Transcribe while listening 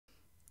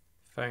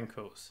Phone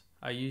calls.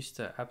 I used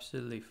to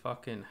absolutely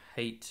fucking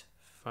hate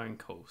phone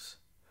calls.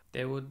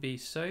 There would be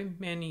so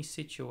many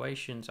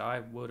situations I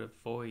would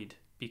avoid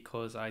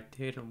because I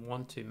didn't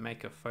want to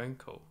make a phone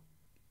call.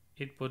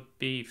 It would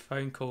be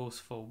phone calls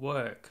for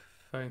work,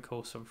 phone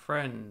calls from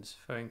friends,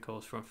 phone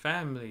calls from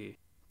family.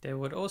 There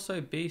would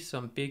also be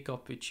some big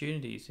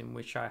opportunities in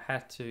which I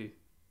had to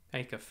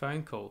make a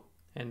phone call,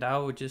 and I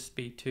would just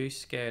be too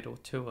scared or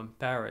too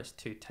embarrassed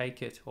to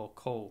take it or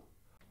call.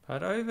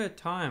 But over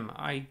time,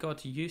 I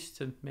got used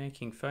to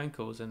making phone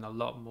calls and a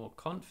lot more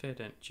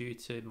confident due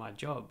to my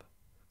job.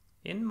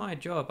 In my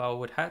job, I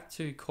would have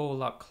to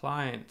call up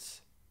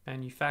clients,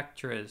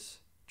 manufacturers,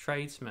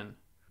 tradesmen,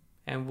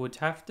 and would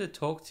have to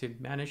talk to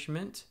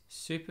management,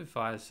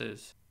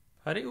 supervisors.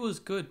 But it was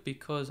good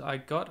because I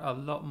got a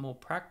lot more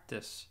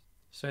practice.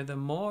 So the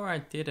more I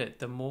did it,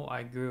 the more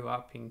I grew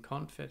up in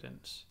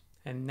confidence.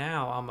 And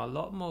now I'm a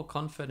lot more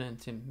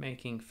confident in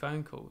making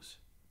phone calls.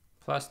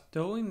 Plus,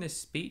 doing this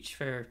speech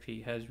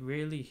therapy has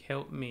really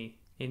helped me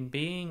in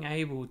being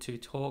able to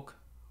talk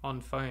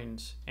on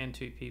phones and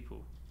to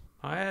people.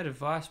 My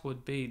advice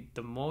would be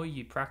the more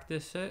you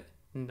practice it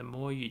and the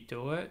more you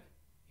do it,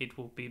 it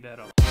will be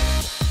better.